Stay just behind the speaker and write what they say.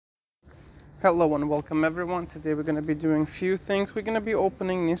Hello and welcome everyone. Today we're going to be doing a few things. We're going to be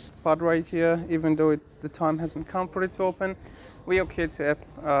opening this spot right here, even though the time hasn't come for it to open. We're okay to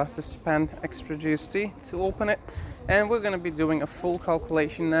spend extra GST to open it, and we're going to be doing a full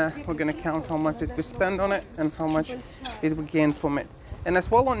calculation now. We're going to count how much did we spend on it and how much did we gain from it. And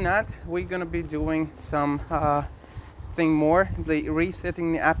as well on that, we're going to be doing some thing more, the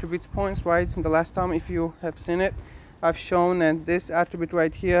resetting the attributes points, right? And the last time, if you have seen it, I've shown that this attribute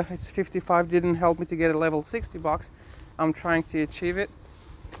right here, it's 55, didn't help me to get a level 60 box. I'm trying to achieve it.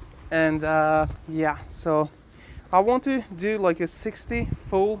 And yeah, so I want to do like a 60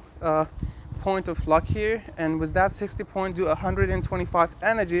 full point of luck here. And with that 60 point, do 125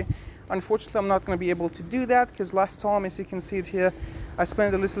 energy. Unfortunately, I'm not going to be able to do that because last time, as you can see it here, I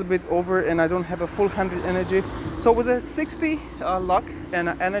spent a little bit over and I don't have a full 100 energy. So with a 60 luck and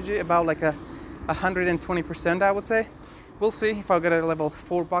energy, about like a 120%, I would say. We'll see if I get a level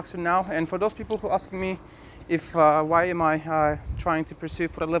 4 boxer now. And for those people who ask me if why am I trying to pursue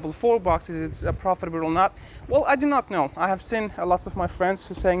for a level 4 box, is it profitable or not? Well, I do not know. I have seen lots of my friends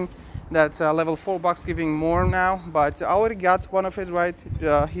who saying that level 4 box giving more now, but I already got one of it right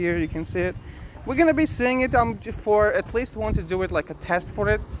here. You can see it. We're gonna be seeing it. I'm for at least want to do it like a test for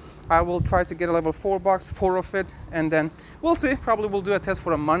it. I will try to get a level 4 box, 4 of it, and then we'll see. Probably we'll do a test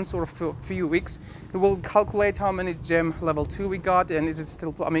for a month or a few weeks. We will calculate how many gem level 2 we got, and is it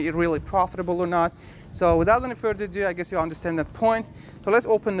still, really profitable or not. So without any further ado, I guess you understand that point. So let's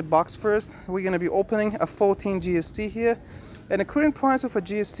open the box first. We're gonna be opening a 14 GST here. And the current price of a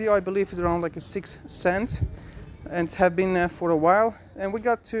GST, I believe, is around like a 6 cents. And it's have been there for a while. And we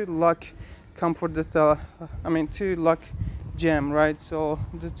got 2 luck comfort that, 2 luck gem, right? So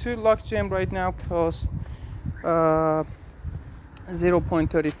the 2 luck gem right now cost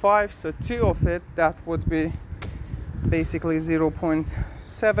 0.35, so 2 of it, that would be basically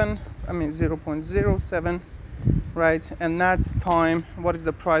 0.07, right? And that's time. What is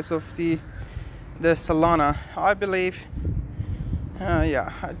the price of the Solana? I believe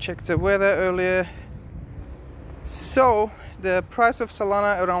yeah, I checked the weather earlier. So the price of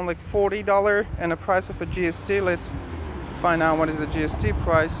Solana around like $40, and the price of a GST, let's find out what is the GST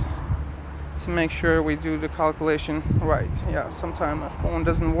price to make sure we do the calculation right. Yeah, sometimes my phone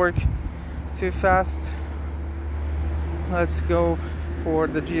doesn't work too fast. Let's go for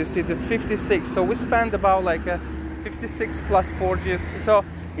the GST. It's a 56, so we spent about like a 56 plus 4 GST, so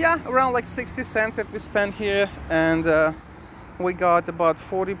yeah, around like 60 cents that we spent here, and we got about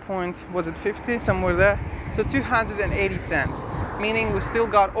 50, somewhere there, so 280 cents, meaning we still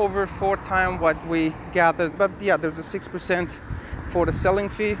got over 4 times what we gathered. But yeah, there's a 6% for the selling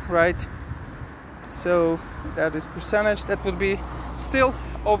fee, right? So that is percentage, that would be still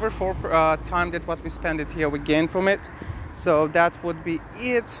over 4 times that what we spend it here we gain from it. So that would be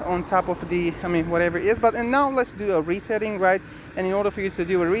it on top of the whatever it is. But and now let's do a resetting, right? And in order for you to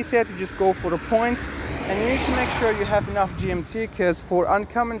do a reset, you just go for the points, and you need to make sure you have enough GMT, because for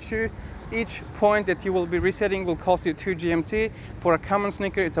uncommon shoe, each point that you will be resetting will cost you 2 GMT. For a common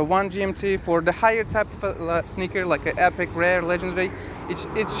sneaker, it's a 1 GMT. For the higher type of sneaker, like an epic, rare, legendary, each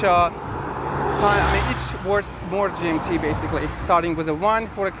worth more GMT basically. Starting with a 1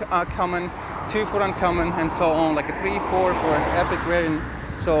 for a common, 2 for uncommon, and so on, like a 3, 4 for an epic, rare, and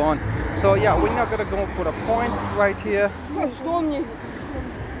so on. So yeah, we're not gonna go for the point right here.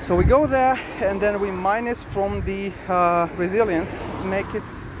 So we go there, and then we minus from the resilience, make it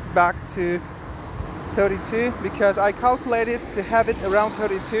back to 32, because I calculated to have it around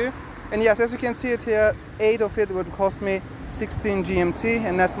 32. And yes, as you can see it here, 8 of it would cost me 16 GMT,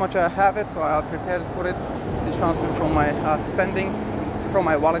 and that's much I have it, so I prepared for it to transfer from my spending, from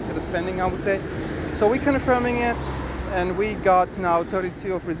my wallet to the spending, I would say. So we're confirming it, and we got now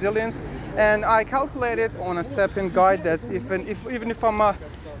 32 of resilience. And I calculated on a Stepn guide that even if I'm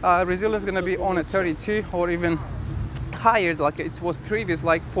resilience gonna be on a 32 or even higher, like it was previous,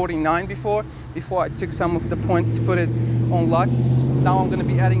 like 49 before I took some of the point to put it on luck. Now I'm gonna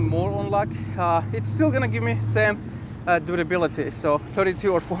be adding more on luck. It's still gonna give me same durability, so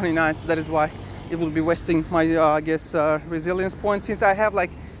 32 or 49. So that is why it will be wasting my resilience points. Since I have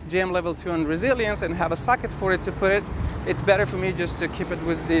like gem level 2 on resilience and have a socket for it to put it, it's better for me just to keep it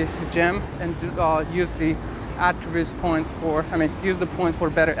with the gem and use the attributes points for, use the points for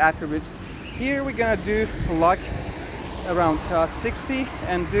better attributes. Here we're gonna do luck around 60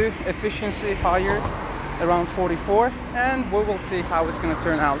 and do efficiency higher around 44, and we will see how it's gonna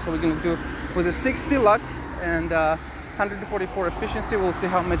turn out. So we're gonna do with a 60 luck and 144 efficiency. We'll see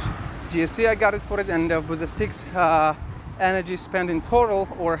how much GST I got it for it, and with a 6 energy spent in total,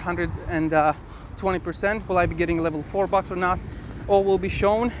 or 120%, will I be getting level 4 box or not? all will be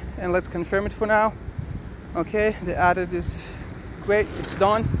shown, and let's confirm it for now. Okay, the added is great, it's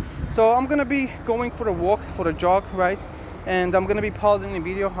done. So I'm gonna be going for a walk, for a jog, right? And I'm gonna be pausing the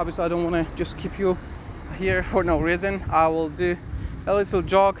video. Obviously I don't want to just keep you here for no reason. I will do a little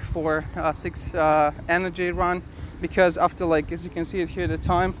jog for 6 energy run, because after, like, as you can see it here, the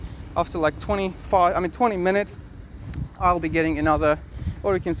time after like 20 minutes I'll be getting another,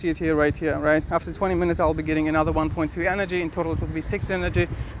 or you can see it here, right here, right? After 20 minutes I'll be getting another 1.2 energy. In total it would be 6 energy.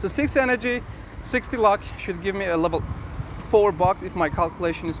 So 6 energy, 60 luck should give me a level 4 box if my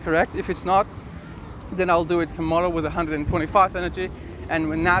calculation is correct. If it's not, then I'll do it tomorrow with 125 energy. And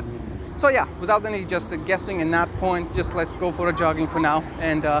when that, so yeah, without any just guessing in that point, just let's go for a jogging for now,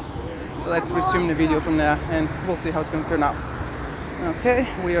 and let's resume the video from there, and we'll see how it's going to turn out. Okay,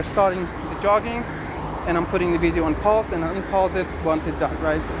 we are starting the jogging, and I'm putting the video on pause and unpause it once it's done,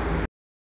 right?